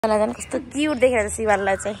झन् कस्तो क्युट देखेर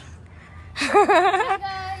शिवानलाई चाहिँ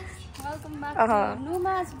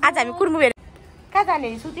आज हामी कुन मुभी कहाँ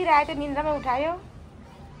जाने सुतिरहेको थियो निन्द्रामै उठायो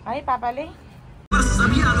है पापाले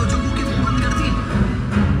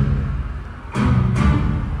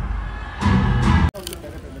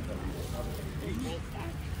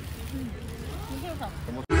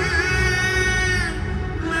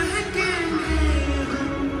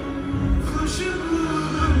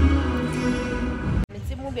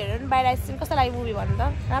बाहिर आइसक्नु कस्तो लाग्यो मुभी भन्नु त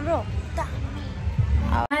राम्रो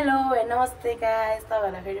हेलो नमस्ते गाइस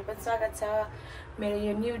तपाईहरुलाई फेरि पनि स्वागत छ मेरो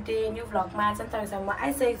यो न्यू डे न्यू भ्लगमा आज तपाईसँग म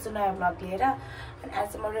आइसकेको छु नयाँ भ्लग लिएर अनि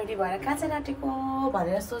आज म रेडी भएर कहाँ चाहिँ आँटेको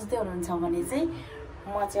भनेर सोच्दै हुनुहुन्छ भने चाहिँ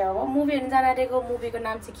म चाहिँ अब मुभी हेर्न जान आँटेको मुभीको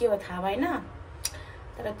नाम चाहिँ के हो थाहा भएन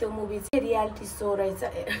तर त्यो मुभी चाहिँ रियालिटी सो रहेछ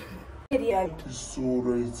रियालिटी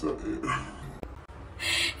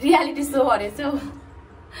सो रहेछ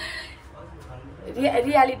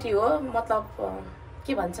रियालिटी हो मतलब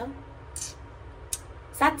के भन्छ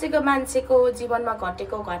साँच्चैको मान्छेको जीवनमा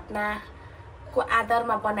घटेको घटनाको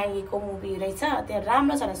आधारमा बनाइएको मुभी रहेछ त्यहाँ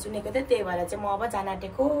राम्रो छ सुनेको थिएँ त्यही भएर चाहिँ म अब जान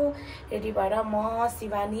आँटेको रेडी भएर म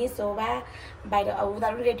शिवानी शोभा बाहिर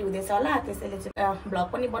उनीहरू पनि रेडी हुँदैछ होला त्यसैले चाहिँ भ्लग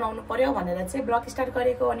पनि बनाउनु पर्यो भनेर चाहिँ भ्लग स्टार्ट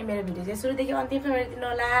गरेको अनि मेरो भिडियो चाहिँ सुरुदेखि अन्तिमसम्म हेरिदिनु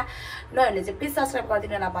होला नहेर्ने चाहिँ प्लिज सब्सक्राइब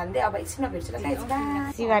गरिदिनु होला भन्दै अब एकछिनमा भेट्छु ल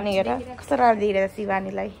शिवानी हेर कस्तो राम्रो देखिरहेको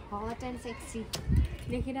शिवानीलाई हट एन्ड सेक्सी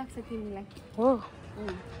देखिरहेको छ तिमीलाई हो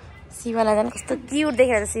शिवालाई झन् कस्तो क्युट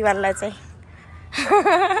देखेर शिवानलाई चाहिँ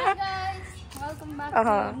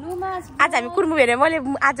आज हामी कुन मुभी हेर्यो मैले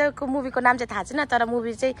आजको मुभीको नाम चाहिँ थाहा छैन तर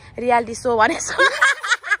मुभी चाहिँ रियालिटी सो भनेको छु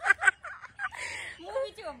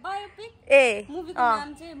ए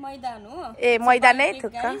मैदानै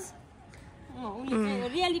थुक्क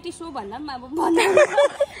रियालिटी सो भन्दा पनि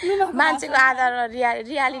अब मान्छेको आधार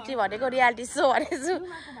रियालिटी भनेको रियालिटी सो भनेको छु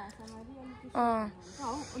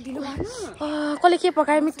कसले के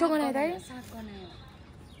पकायो मिठो बनायो दाइ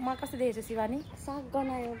म कस्तो देखेछु शिवानी साग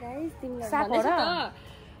बनायो गाइस तिमीलाई साग हो र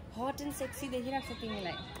हट एन्ड सेक्सी देखिरहेको छ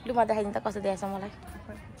तिमीलाई लु म देखाइदिनु त कस्तो देखेछ मलाई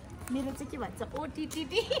मेरो चाहिँ के भन्छ ओटीटी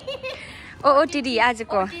ओटीडी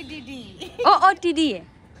आजको ओटीडी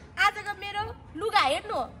आजको मेरो लुगा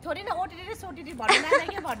हेर्नु थोरै न ओटीटी र सोटीटी भन्नु नआए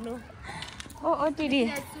के भन्नु ओटीडी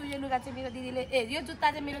यो लुगा चाहिँ मेरो दिदीले यो जुत्ता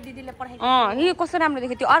चाहिँ मेरो दिदीले पठाएको यो कस्तो राम्रो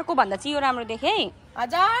देख्यो त्यो अर्को भन्दा चाहिँ यो राम्रो देखे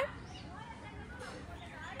हजुर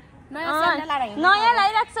नयाँ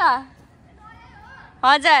लागिरहेको छ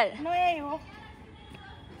हजुर नयाँ हो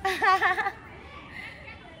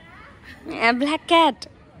ब्ल्याक क्याट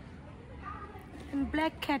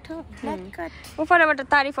हो ब्ल्याक क्याट उपरबाट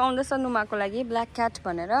तारिफ आउँदैछ नुमाको लागि ब्ल्याक क्याट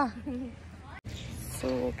भनेर सो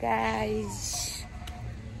गाइज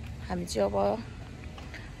हामी चाहिँ अब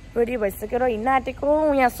रेडी भइसक्यो र हिँड्न आँटेको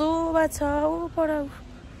यहाँ शोभा छ पर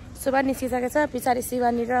शोभा निस्किसकेको छ पछाडि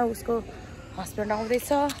शिवानी र उसको हस्बेन्ड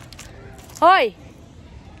आउँदैछ है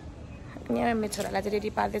यहाँ मेरो छोरालाई चाहिँ रेडी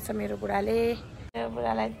पार्दैछ मेरो बुढाले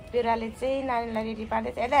चाहिँ नानीलाई रेडी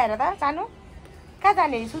पार्दैछ यता हेर त सानो कहाँ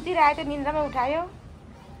जाने सुतिरहेको थियो निन्द्रामै उठायो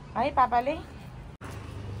है पापाले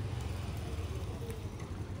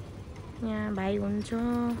यहाँ भाइ हुन्छ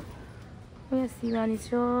यहाँ शिवानी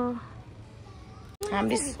छ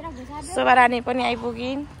हामी शोभा रानी पनि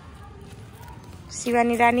आइपुगिन्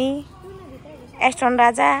शिवानी रानी Aston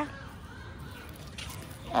Raja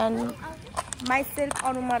and myself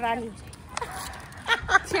अनुमा Rani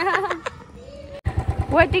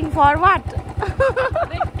waiting for what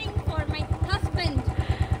waiting for my husband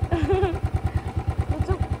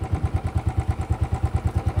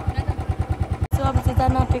so अब चाहिँ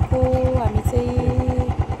जान आँटेको हामी चाहिँ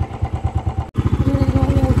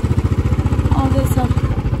आउँदैछ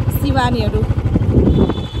शिवानीहरू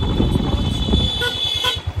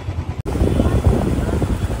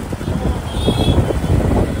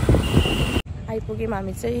आइपुग्यौँ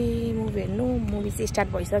हामी चाहिँ मुभी हेर्नु मुभी चाहिँ स्टार्ट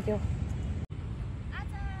भइसक्यो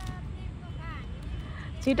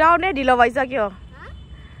छिटो आउने ढिलो भइसक्यो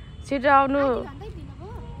छिटो आउनु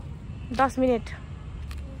 10 मिनट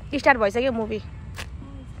स्टार्ट भइसक्यो मुभी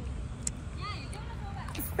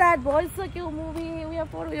स्टार्ट भइसक्यो मुभी उयो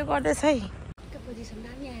पर उयो गर्दैछ है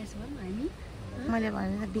मैले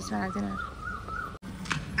भने बिचमा लाग्दैन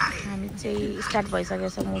हामी चाहिँ स्टार्ट भइसकेको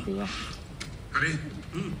छ मुभी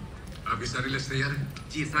आपकी सारी लिस्ट तैयार है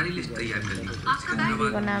जी सारी लिस्ट तैयार कर ली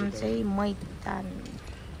मुभीको नाम चाहिँ मैदान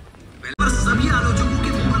सभी आलोचकों की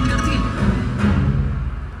हिम्मत करती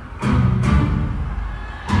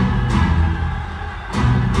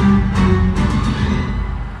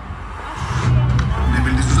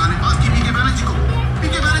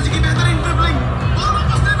की बेहतरीन ड्रिबलिंग और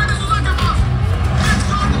वापस डेविड सुसा के पास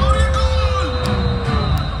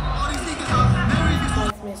और इसी के साथ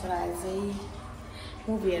छोरा चाहिँ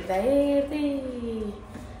मुभी हेर्दा हेर्दै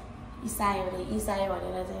इसायो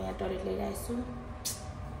भनेर चाहिँ यहाँ टोइलेट ल्याइरहेको छु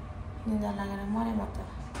निन्दा लागेर मरे म त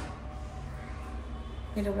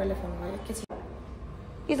मेरो बुढाले फोन गर्यो एकैछिन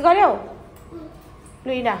किस गर्यो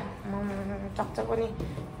लुइना चकचक पनि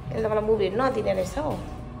यसले मलाई मुभी हेर्नु नदिने रहेछ हौ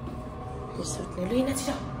सुत्ने लुइना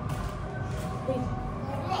छिटो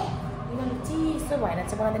चिसो भएर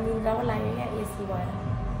चाहिँ मलाई त निन्द्रा पो लाग्यो क्या एसी भएर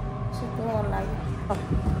सुत्नु मन लाग्यो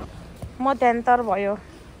म त्यहाँतर भयो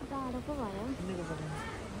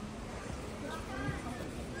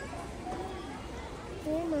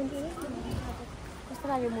कस्तो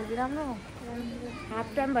लाग्यो मुभी राम्रो हाफ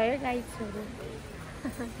टाइम भयो गाइड्सहरू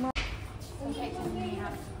म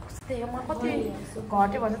कति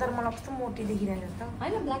घट्यो भन्छ तर मलाई कस्तो मोटी देखिरहेको छ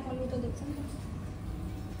होइन ब्ल्याकमा लुटो देख्छ नि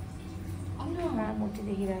मलाई मोटी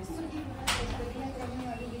देखिरहेको छ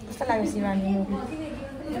कस्तो लाग्यो शिवानी मुभी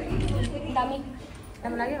दामी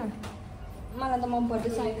राम्रो लाग्यो मलाई त मन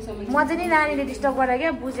पर्दैछ अहिलेसम्म म चाहिँ नि नानीले डिस्टर्ब गरेर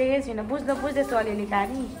क्या बुझेकै छैन बुझ्दैछु अलिअलि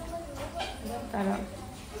कहानी तर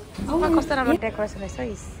कस्तो राम्रो डेकोरेसन रहेछ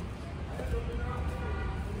इस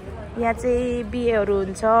यहाँ चाहिँ बिहेहरू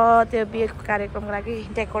हुन्छ त्यो बिहेको कार्यक्रमको लागि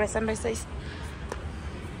डेकोरेसन रहेछ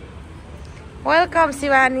वेलकम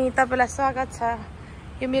शिवानी तपाईँलाई स्वागत छ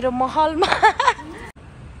यो मेरो महलमा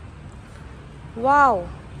वाउ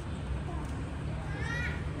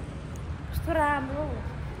कस्तो राम्रो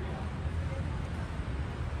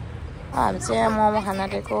हामी चाहिँ मोमो खान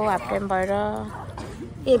आँटेको हाफ टाइम भएर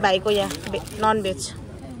ए भाइको यहाँ नन भेज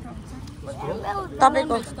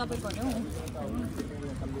तपाईँको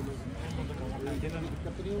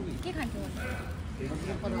के खान्थ्यो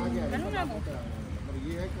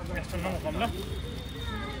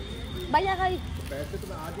भैया खाई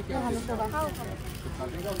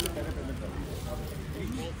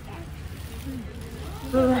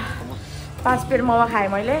 5 प्लेट मोमो खाएँ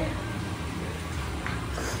मैले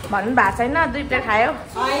भन्नु भएको छैन 2 प्लेट खायो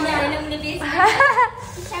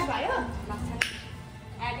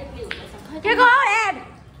के गो एड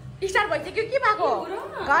स्टार्ट भइसक्यो के भएको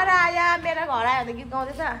घर आयो मेरो घर आयो भने गीत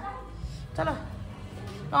गाउँदैछ चलो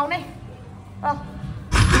गाउने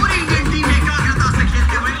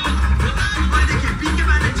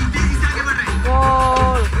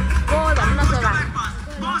गोल गोल भन्नु न सोभा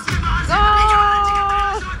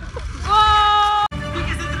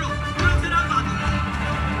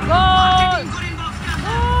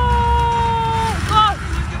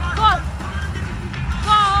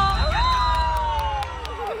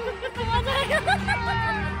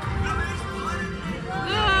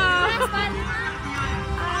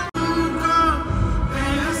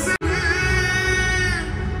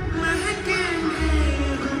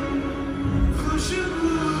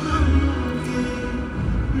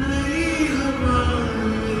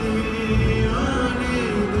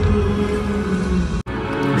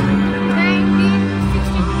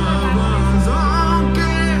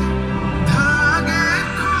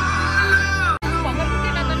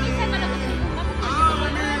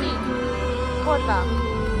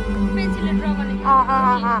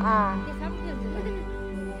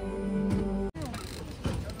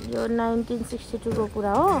यो 1962 को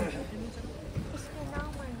कुरा हो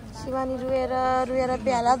शिवानी रुएर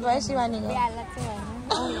प्यालात भयो शिवानीको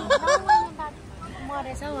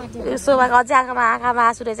शोभाको अझै आँखामा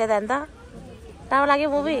आँसु रहेछ त्यहाँ त राम्रो लाग्यो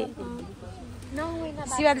मुभी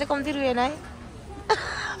शिवानी चाहिँ कम्ती रुएन है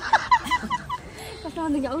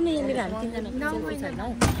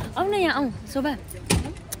आउन यहाँ आऊ शोभा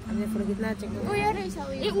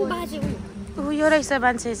यो रहेछ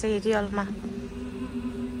मान्छे चाहिँ रियलमा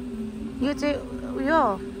यो चाहिँ उयो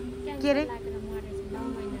के अरे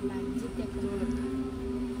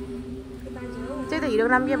त्यही त हिरोको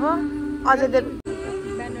नाम के पो अजय देव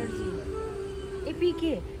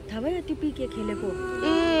पिके थाहा भयो त्यो पिके खेलेको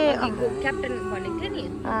ए क्याप्टेन भनेको थियो नि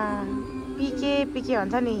पिके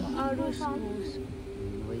भन्छ नि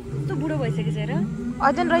त्यो बुढो भइसकेछ र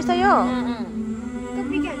अझै रहेछ यो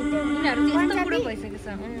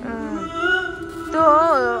त्यो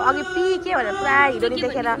अघि पिके भनेर पुरा हिरोनी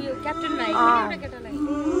देखेर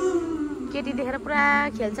केटी देखेर पुरा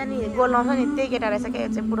खेल्छ नि गोल लाउँछ नि त्यही केटा रहेछ क्या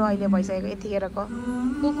चाहिँ पुरो अहिले भइसकेको यतिखेरको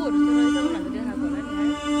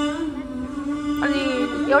अनि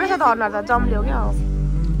एउटै छ त अनुहार त जम्ल्यो क्या हो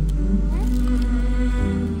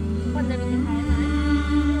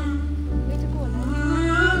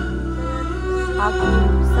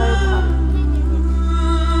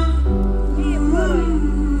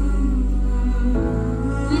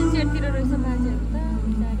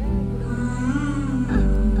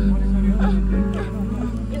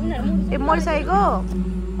मरिसकेको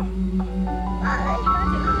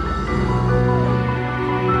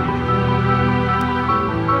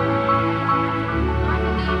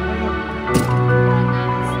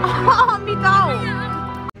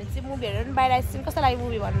राई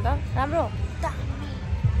मुभी भन्नु त राम्रो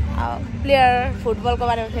प्लेयर फुटबलको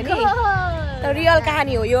बारेमा थियो नि रियल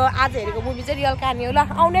कहानी हो यो आज हेरेको मुभी चाहिँ रियल कहानी हो ल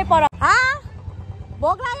आउनै पर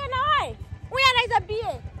भोक लागेन है उहाँ रहेछ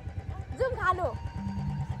बिहे जाउँ खानु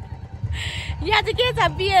यहाँ चाहिँ के छ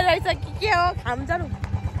बिहे रहेछ के हो खान्छ नि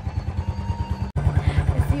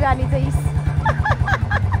शिवानी चाहिँ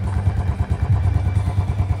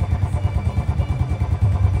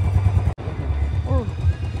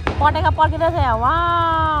पटेका पर्किँदैछ यहाँ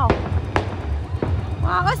वाह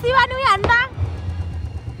शिवानी उयो हान्दा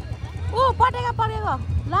पटेका परेको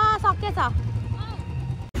ल सकेछ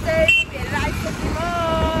हेरेर आइसकेँ म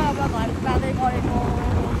अब घर जाँदै गरेको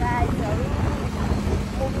गाइजहरू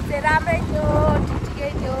मुभी चाहिँ राम्रै थियो ठिकै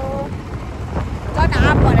थियो झन्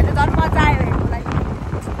हाफ भएर चाहिँ झन् मजा आयो हेर्नुलाई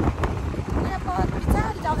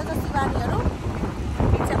पछाडि जाँदैछ शिवानीहरू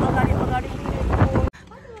अगाडि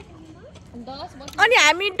अनि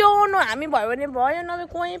हामी डोनो हामी भयो भने भयो नभए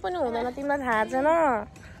कोही पनि हुँदैन तिमीलाई थाहा छैन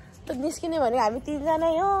त निस्किने भने हामी 3 जना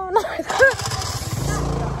हो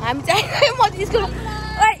हामी चाहिँ म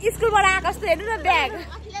स्कुलबाट आएको जस्तो हेर्नु न ब्याग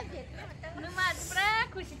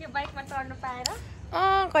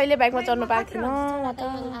कहिले बाइकमा चढ्नु पाएको थिएन म त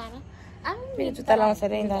मेरो जुत्ता लाउँछ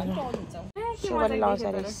अरे सोभाले लाउँछ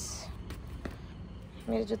अरे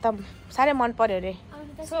मेरो जुत्ता साह्रै मन पर्यो अरे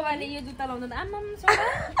सोभाले यो जुत्ता लाउँदा आमाम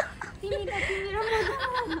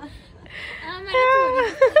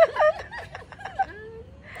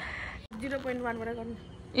 0.1 बाट गर्नु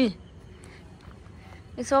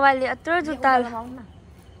सोभाले यत्रो जुत्ता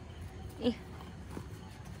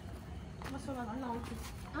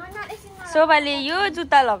सोभाले यो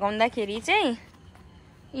जुत्ता लगाउँदाखेरि चाहिँ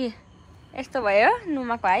यस्तो भयो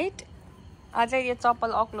नुमाको हाइट अझै यो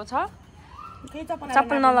चप्पल अग्लो छ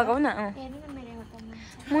चप्पल नलगाउ न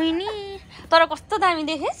मुइनी तर कस्तो दामी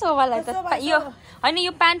देखे सोभालाई त यो हैन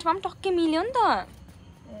यो प्यान्टमा पनि टक्कै मिल्यो नि त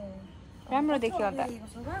राम्रो देखियो त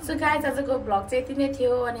सो गाइज आजको भ्लग चाहिँ यति नै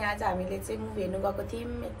थियो अनि आज हामीले चाहिँ मुभी हेर्नु गएको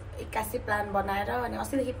थियौँ 81 प्लान बनाएर अनि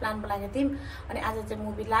अस्तिदेखि प्लान बनाएको थियौँ अनि आज चाहिँ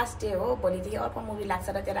मुभी लास्ट डे हो भोलिदेखि अर्को मुभी लाग्छ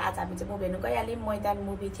र त्यहाँ आज हामी चाहिँ मुभी हेर्नु गइहाल्यौँ मैदान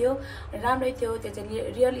मुभी थियो अनि राम्रै थियो त्यो चाहिँ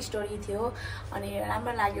रियल स्टोरी थियो अनि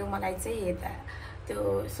राम्रो लाग्यो मलाई चाहिँ हेर्दा त्यो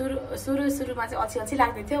सुरुमा चाहिँ अल्छी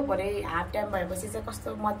लाग्दै थियो भरे हाफ टाइम भएपछि चाहिँ कस्तो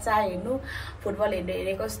मजा हेर्नु फुटबल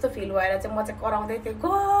हेरेको जस्तो फिल भएर चाहिँ म चाहिँ कराउँदै थिएँ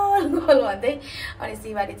गोल गोल भन्दै अनि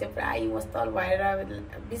शिवानी चाहिँ पुरा इमोसनल भएर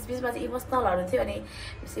बिचमा चाहिँ इमोसनलहरू थियो अनि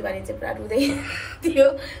शिवानी चाहिँ पुरा रुँदै थियो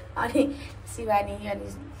अनि शिवानी अनि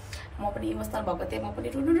म पनि इमोसनल भएको थिएँ म पनि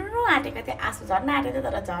रुनु आँटेको थिएँ आँसु झर्न आँटेको थिएँ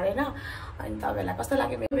तर झरेन अनि तपाईँहरूलाई कस्तो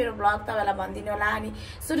लाग्यो मेरो ब्लग तपाईँलाई भनिदिनु होला अनि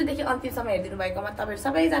सुरुदेखि अन्तिमसम्म हेरिदिनु भएकोमा तपाईँहरू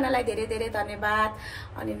सबैजनालाई धेरै धेरै धन्यवाद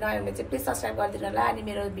अनि नयाँ भने चाहिँ प्लिज सब्सक्राइब गरिदिनु होला अनि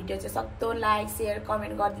मेरो भिडियो चाहिँ सक्दो लाइक सेयर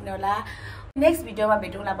कमेन्ट गरिदिनु होला नेक्स्ट भिडियोमा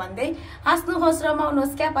भेटौँला भन्दै हाँस्नुहोस्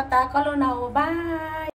रमाउनुहोस् क्या पत्ता कलो न हो बाई